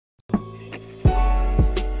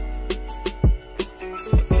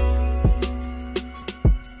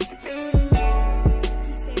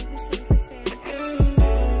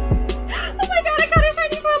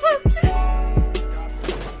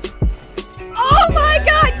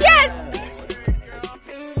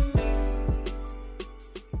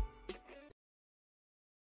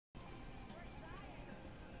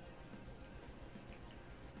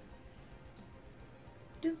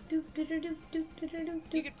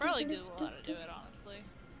You could probably Google how to do it, honestly.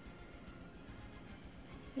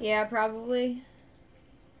 Yeah, probably.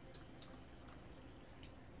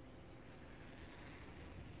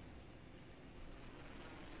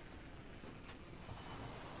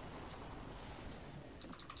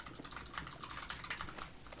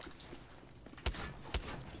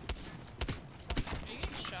 Are you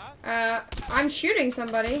getting shot? I'm shooting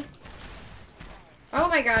somebody. Oh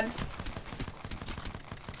my god.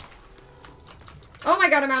 Oh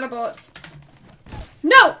my god, I'm out of bullets.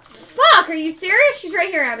 No! Fuck! Are you serious? She's right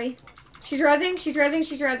here, Abby. She's rezzing, she's rezzing,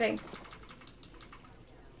 she's rezzing.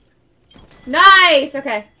 Nice!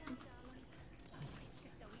 Okay.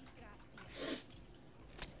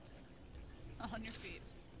 On your feet.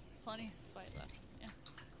 Plenty of fight left. Yeah.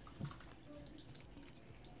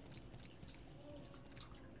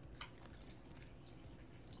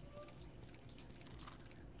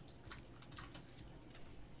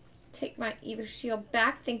 Take my Eva shield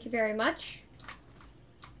back. Thank you very much.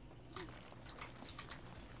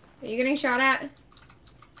 Are you getting shot at?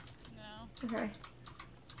 No. Okay.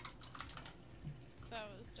 That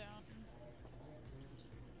was down.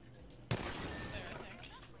 There, I think.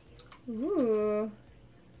 Ooh.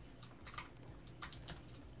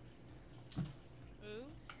 Ooh.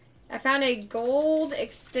 I found a gold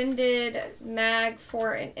extended mag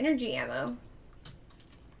for an energy ammo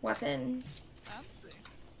weapon. Fancy.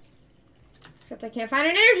 Except I can't find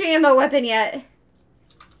an energy ammo weapon yet.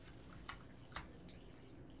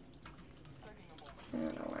 I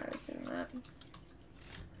don't know why I was doing that.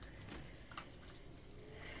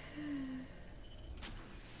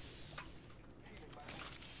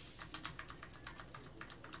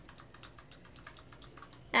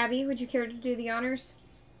 Abby, would you care to do the honors?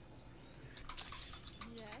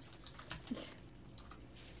 Yes.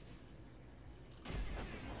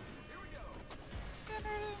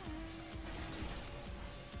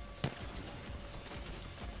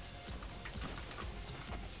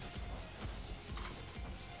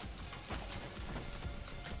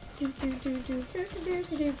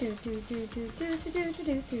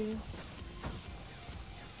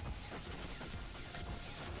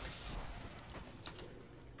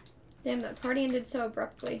 Damn, that party ended so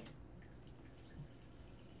abruptly.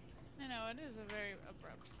 I know, it is a very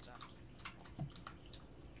abrupt stop.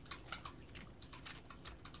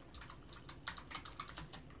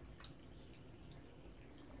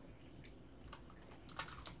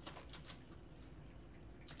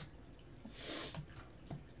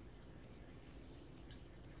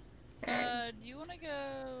 Do you want to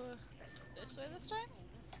go this way this time?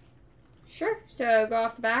 Sure. So go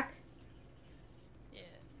off the back. Yeah.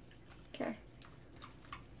 Okay.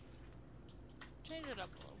 Change it up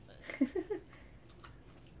a little bit.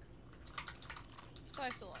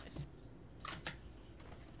 Spice of life.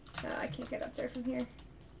 I can't get up there from here.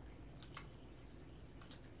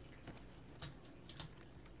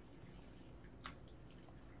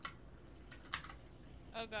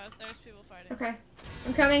 Oh god, there's people fighting. Okay.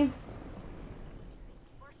 I'm coming.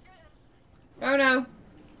 Oh no.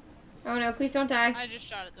 Oh no, please don't die. I just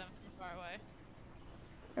shot at them from far away.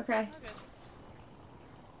 Okay. Okay.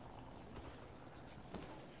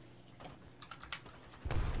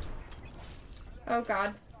 Oh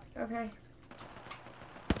god. Okay.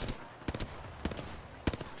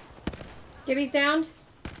 Gibby's downed.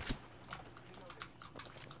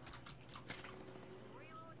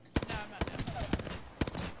 No, I'm not down.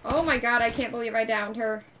 Oh my god, I can't believe I downed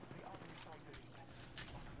her.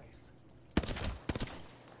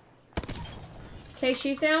 Okay,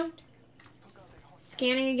 she's down.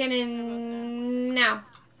 Scanning again in now.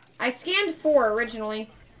 I scanned 4 originally.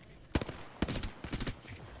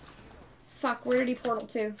 Fuck, where did he portal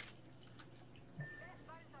to? In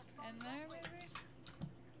there, maybe?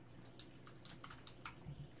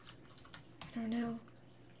 I don't know.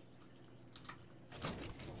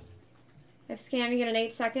 I've scanned again in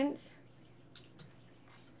 8 seconds.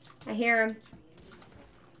 I hear him.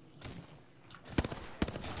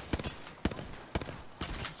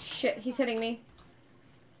 Shit, he's hitting me.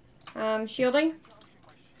 Shielding.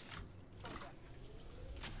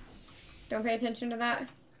 Don't pay attention to that.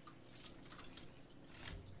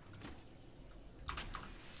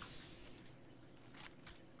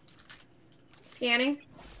 Scanning.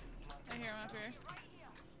 I hear him up here.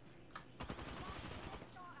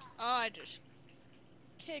 Oh, I just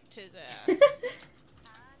kicked his ass.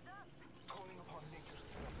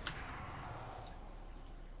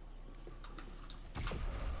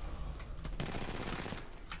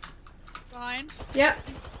 Behind. Yep.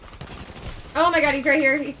 Oh my god, he's right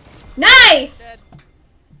here. He's nice. Dead.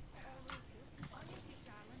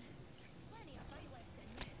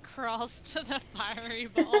 crawls to the fiery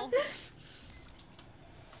ball.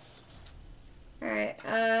 Alright,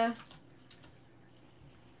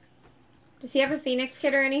 does he have a Phoenix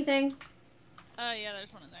kit or anything? Yeah,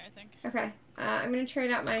 there's one in there, I think. Okay, I'm gonna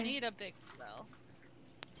trade out my... I need a big spell.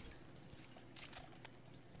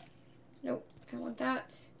 Nope, I don't want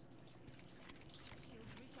that.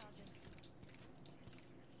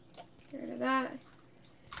 Get rid of that.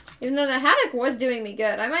 Even though the Haddock was doing me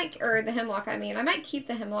good, I might, or the Hemlock, I mean. I might keep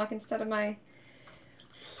the Hemlock instead of my...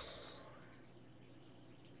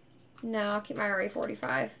 No, I'll keep my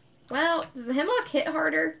RA-45. Well, does the Hemlock hit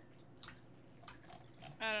harder?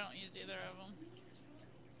 I don't use either of them.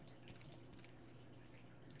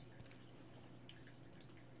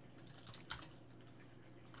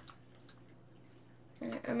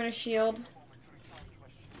 Alright, I'm gonna shield.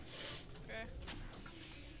 Okay.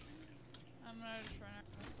 I'm gonna just run out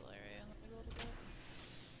of this area and look a little bit.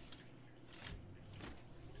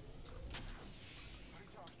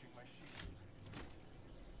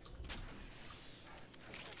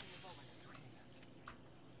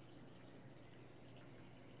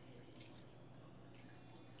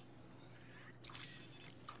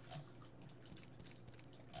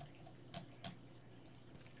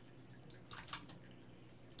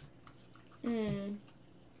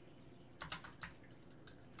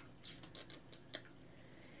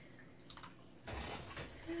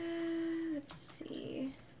 Let's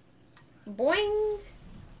see. Boing!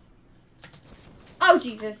 Oh,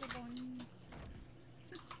 Jesus.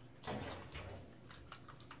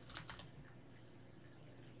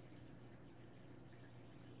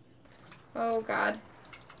 Oh, God.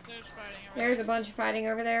 There's a bunch of fighting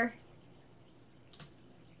over there.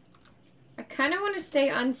 I kind of want to stay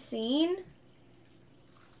unseen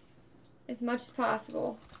as much as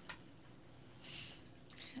possible.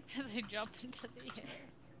 As they jump into the air.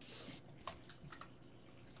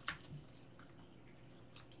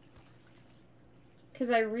 Because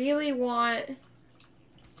I really want...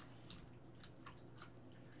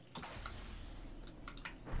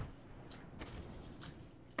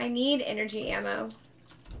 I need energy ammo.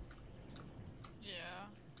 Yeah.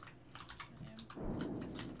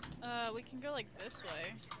 We can go like this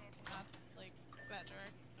way, not like that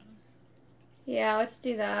direction. Yeah, let's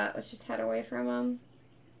do that. Let's just head away from them.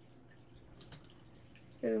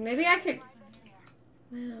 Ooh, maybe I could...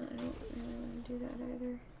 Well, I don't really want to do that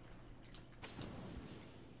either.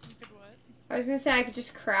 You could what? I was gonna say I could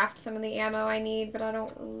just craft some of the ammo I need, but I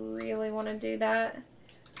don't really want to do that.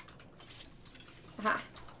 Aha.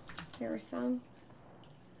 There was some.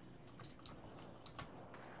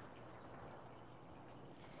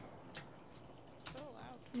 So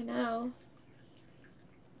loud. I know.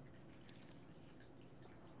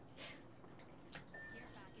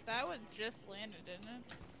 That one just landed, didn't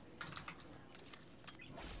it?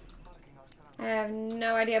 I have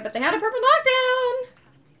no idea, but they had a purple knockdown!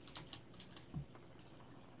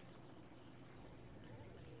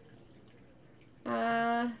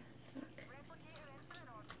 Fuck.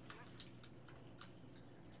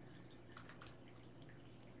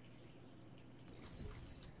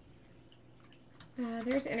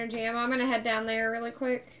 There's energy ammo. I'm gonna head down there really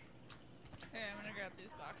quick. Yeah, I'm gonna grab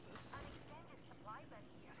these boxes.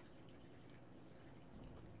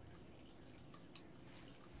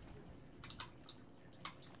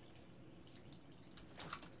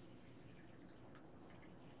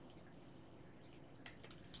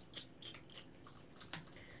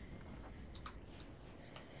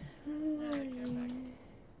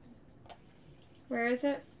 Where is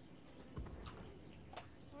it?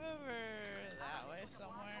 Over that way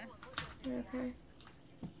somewhere. Okay.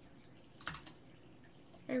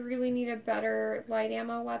 I really need a better light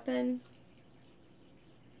ammo weapon.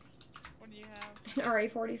 What do you have? An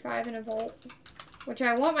RA-45 and a Volt. Which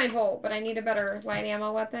I want my Volt, but I need a better light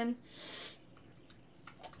ammo weapon.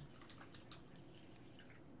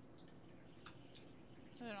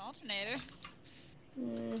 There's an alternator.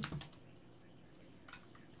 Ooh.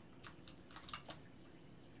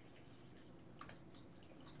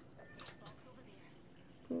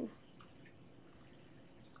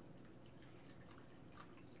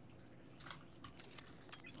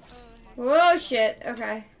 Whoa, shit.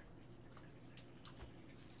 Okay.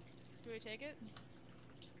 Do we take it?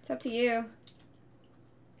 It's up to you.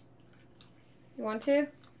 You want to?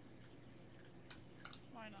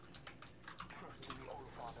 Why not?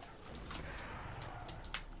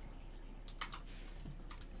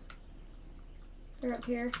 They're up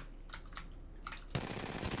here.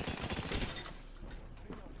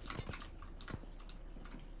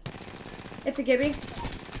 It's a Gibby.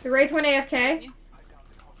 The Wraith went AFK.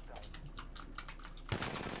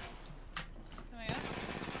 Coming up.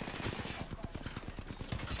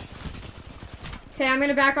 Okay, I'm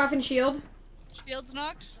gonna back off and shield. Shield's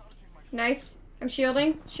knocked. Nice. I'm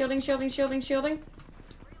shielding. Shielding.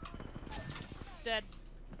 Dead.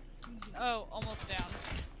 Oh, almost down.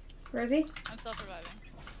 Where is he? I'm self-reviving.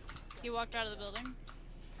 He walked out of the building.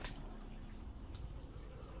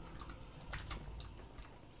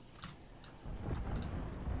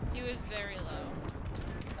 He was very low.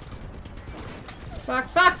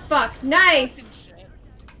 Fuck. Nice! Fucking shit.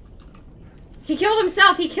 He killed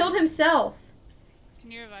himself.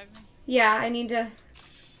 Can you revive me? Yeah, I need to...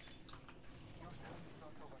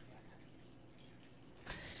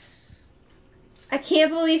 I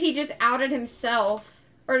can't believe he just outed himself.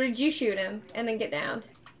 Or did you shoot him and then get downed?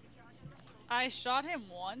 I shot him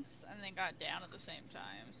once and then got down at the same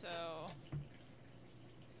time, so...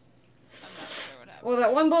 I'm not sure what happened. Well,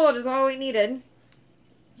 that one bullet is all we needed.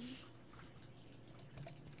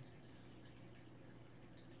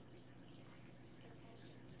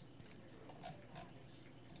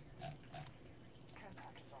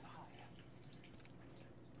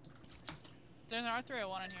 There's an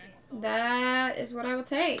R301 in here. That is what I will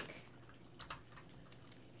take.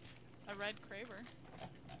 A red Kraber.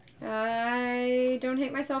 I don't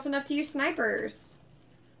hate myself enough to use snipers.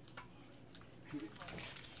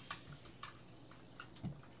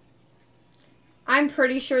 I'm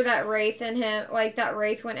pretty sure that Wraith and him, like that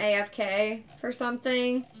Wraith went AFK for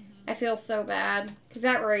something. I feel so bad. Because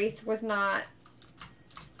that Wraith was not,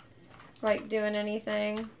 like, doing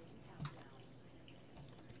anything.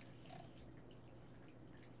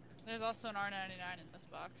 There's also an R99 in this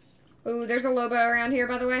box. Ooh, there's a Lobo around here,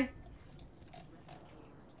 by the way.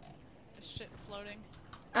 This shit floating.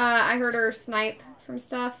 I heard her snipe from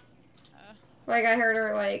stuff. Like, I heard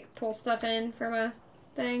her, like, pull stuff in from a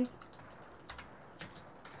thing.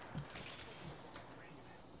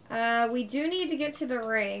 We do need to get to the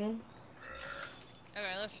ring.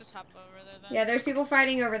 Okay, let's just hop over there then. Yeah, there's people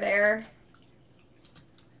fighting over there.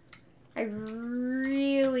 I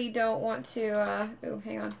really don't want to, ooh,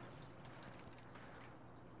 hang on.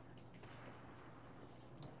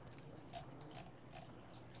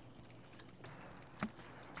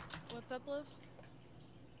 What's up, Liv?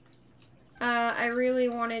 I really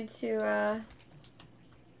wanted to,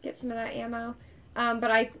 get some of that ammo.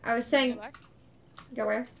 But I was saying... Go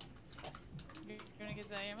where? You're gonna get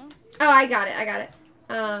that ammo? Oh, I got it. Okay.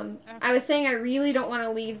 I was saying I really don't want to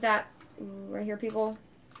leave that... Ooh, I hear people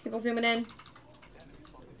zooming in.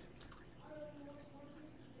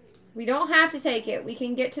 We don't have to take it. We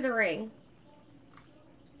can get to the ring.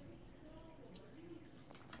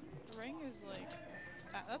 The ring is like...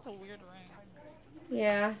 That's a weird ring.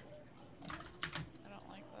 Yeah. I don't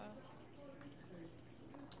like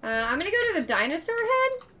that. I'm gonna go to the dinosaur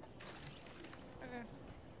head. Okay.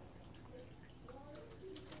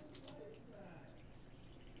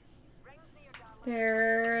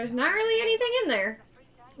 There's not really anything in there,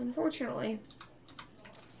 unfortunately.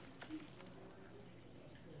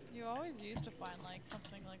 You always used to find like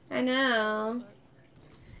something like that. I know.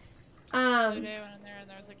 The other day I went in there and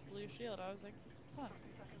there was like a blue shield. I was like, huh.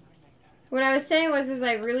 What I was saying was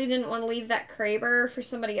I really didn't want to leave that Kraber for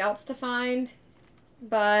somebody else to find.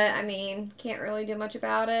 But, I mean, can't really do much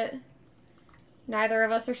about it. Neither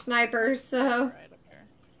of us are snipers, so... Right up here.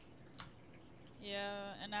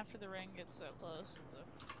 Yeah, and after the ring gets so close, the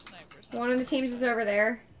snipers... One of the teams is over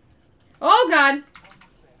there. Oh, God!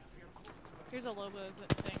 Here's a Lobo's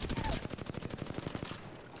thing.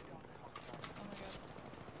 Oh my god.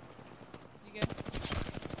 You good?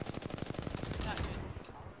 Not good.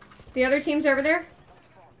 The other team's over there?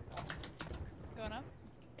 Going up?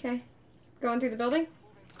 Okay. Going through the building?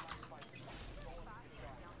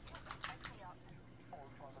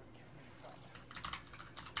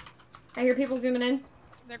 I hear people zooming in.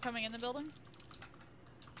 They're coming in the building?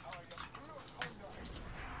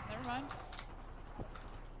 Never mind.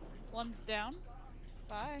 One's down.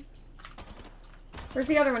 Bye. Where's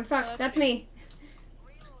the other one? Fuck, Oh, that's me.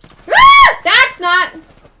 Ah! That's not...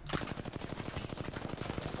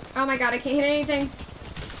 Oh my god, I can't hit anything.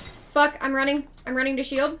 Fuck, I'm running. I'm running to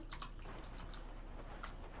shield.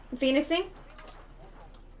 I'm phoenixing.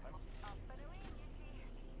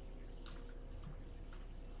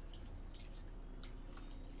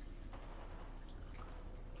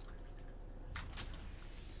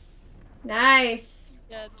 Nice.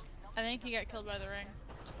 Dead. I think he got killed by the ring.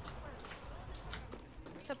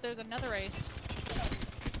 Except there's another race.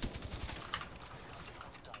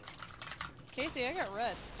 Casey, I got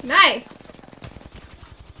red. Nice.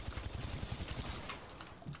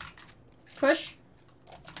 Push.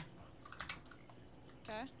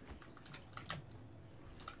 Okay.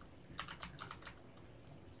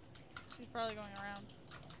 She's probably going around.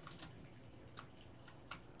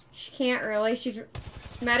 She can't really. She's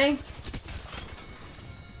medding.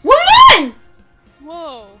 Woman!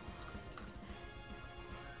 Whoa.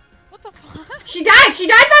 What the fuck? She died. She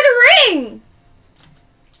died by the ring.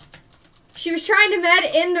 She was trying to med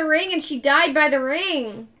in the ring and she died by the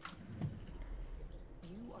ring.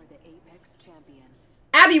 You are the Apex champions.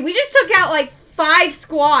 Abby, we just took out like 5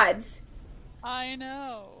 squads. I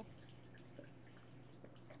know.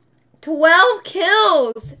 12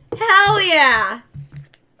 kills. Hell yeah.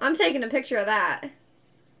 I'm taking a picture of that.